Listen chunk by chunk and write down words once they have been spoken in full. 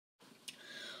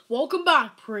Welcome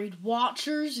back, Parade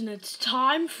Watchers, and it's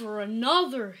time for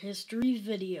another history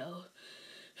video.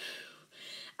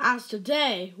 As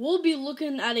today, we'll be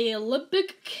looking at an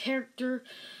Olympic character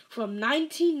from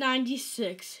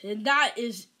 1996, and that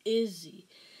is Izzy,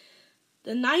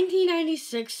 the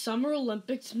 1996 Summer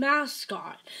Olympics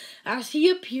mascot, as he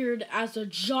appeared as a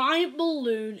giant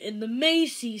balloon in the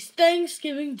Macy's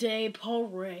Thanksgiving Day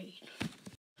Parade.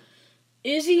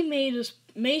 Izzy made his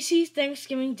Macy's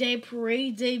Thanksgiving Day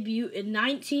Parade debut in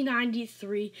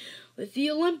 1993 with the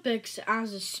Olympics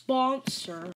as a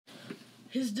sponsor.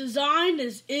 His design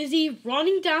is Izzy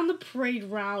running down the parade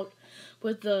route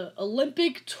with the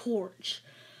Olympic torch,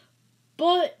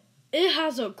 but it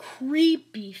has a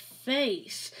creepy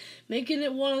face, making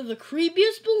it one of the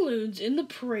creepiest balloons in the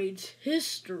parade's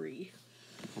history.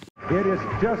 It is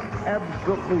just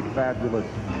absolutely fabulous.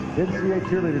 NCAA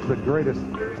cheerleaders, the greatest.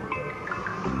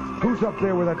 Who's up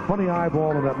there with that funny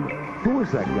eyeball and that? Who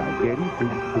is that guy, Katie? Do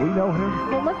we know him?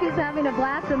 Well, look who's having a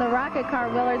blast in the rocket car,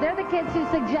 Willard. They're the kids who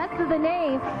suggested the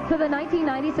name to the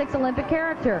 1996 Olympic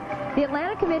character. The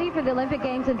Atlanta Committee for the Olympic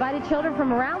Games invited children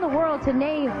from around the world to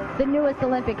name the newest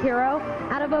Olympic hero.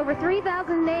 Out of over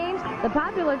 3,000 names, the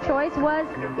popular choice was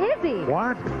Izzy.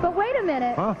 What? But wait a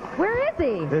minute. Huh? Where is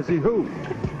he? Is he who?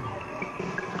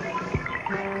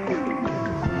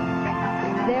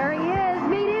 There he is.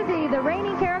 Meet Izzy, the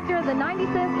reigning character of the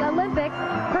 96th Olympics,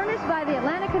 furnished by the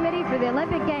Atlanta Committee for the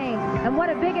Olympic Games. And what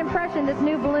a big impression this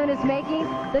new balloon is making.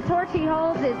 The torch he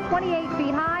holds is 28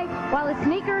 feet high, while his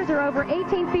sneakers are over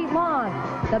 18 feet long.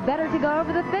 The better to go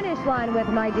over the finish line with,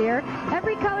 my dear.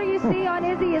 Every color you see on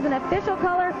Izzy is an official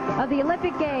color of the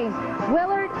Olympic Games.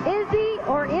 Willard, Izzy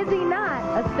or is he not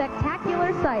a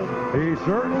spectacular sight? He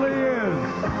certainly is.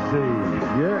 See,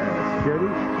 yes,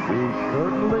 Katie, he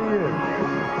certainly is.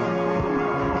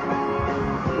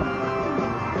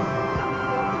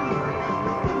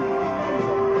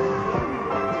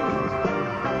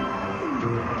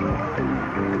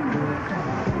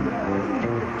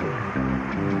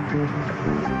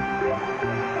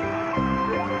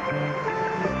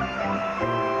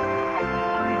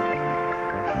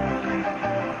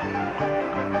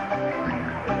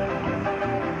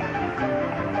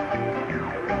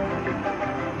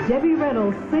 Debbie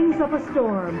Reynolds sings up a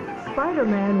storm.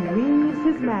 Spider-Man weaves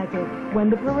his magic when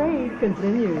the parade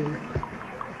continues.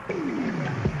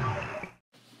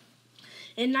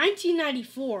 In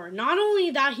 1994, not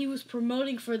only that he was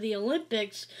promoting for the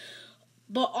Olympics,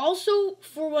 but also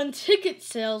for when ticket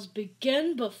sales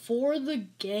begin before the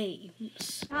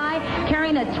games.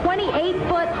 Carrying a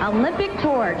 28-foot Olympic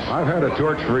torch. I've had a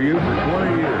torch for you for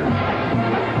 20 years.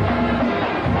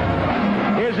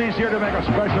 Izzy's here to make a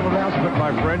special announcement,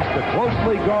 my friends. The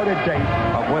closely guarded date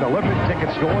of when Olympic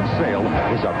tickets go on sale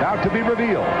is about to be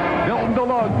revealed. Milton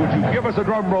DeLug, would you give us a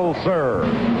drum roll, sir?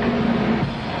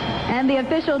 And the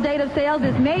official date of sales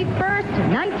is May 1st,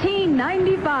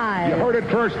 1995. You heard it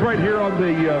first right here on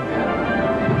the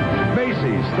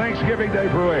Macy's Thanksgiving Day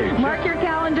Parade. Mark your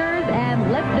calendars and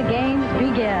let the games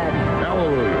begin.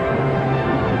 Hallelujah.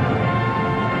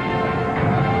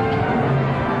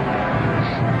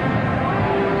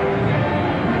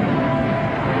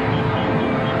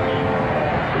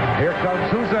 Here comes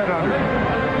Susanna.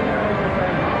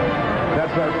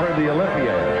 That's our friend, the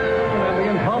Olympiad. And the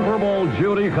incomparable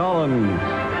Judy Collins.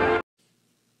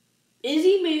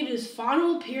 Izzy made his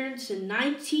final appearance in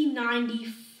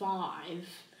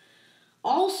 1995.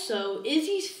 Also,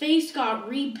 Izzy's face got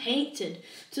repainted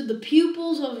to the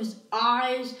pupils of his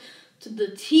eyes, to the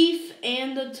teeth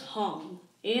and the tongue,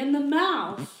 and the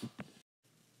mouth.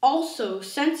 Also,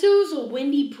 since it was a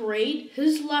windy parade,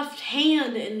 his left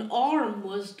hand and arm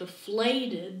was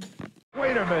deflated.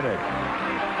 Wait a minute.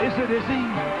 Is it Izzy?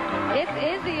 It's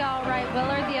Izzy, all right,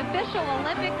 Willard, the official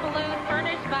Olympic balloon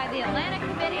furnished by the Atlanta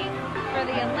Committee for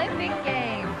the Olympic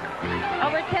Games.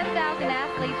 Over 10,000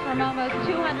 athletes from almost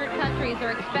 200 countries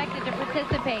are expected to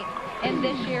participate in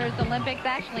this year's Olympics,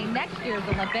 actually next year's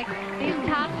Olympics. These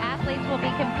top athletes will be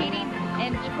competing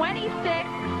in 26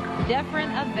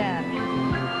 different events.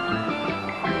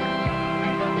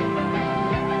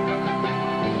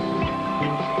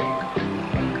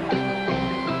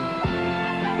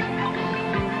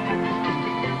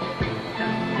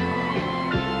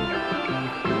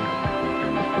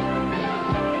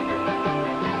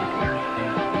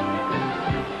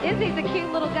 Izzy's a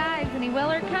cute little guy, isn't he,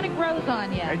 Willard? Kind of grows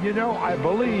on you. And you know, I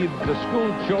believe the school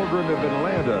children of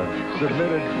Atlanta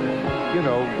submitted, you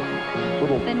know,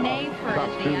 little... The name for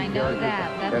Izzy, I know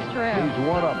that. That's true. He's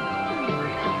one of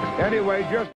them. Anyway,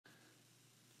 just...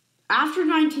 After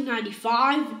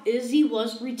 1995, Izzy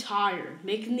was retired,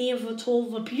 making the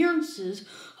total of appearances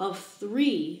of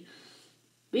 3.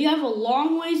 We have a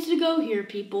long ways to go here,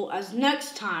 people, as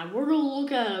next time we're going to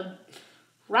look at a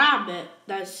rabbit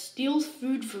that steals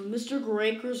food from Mr.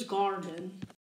 Graker's garden.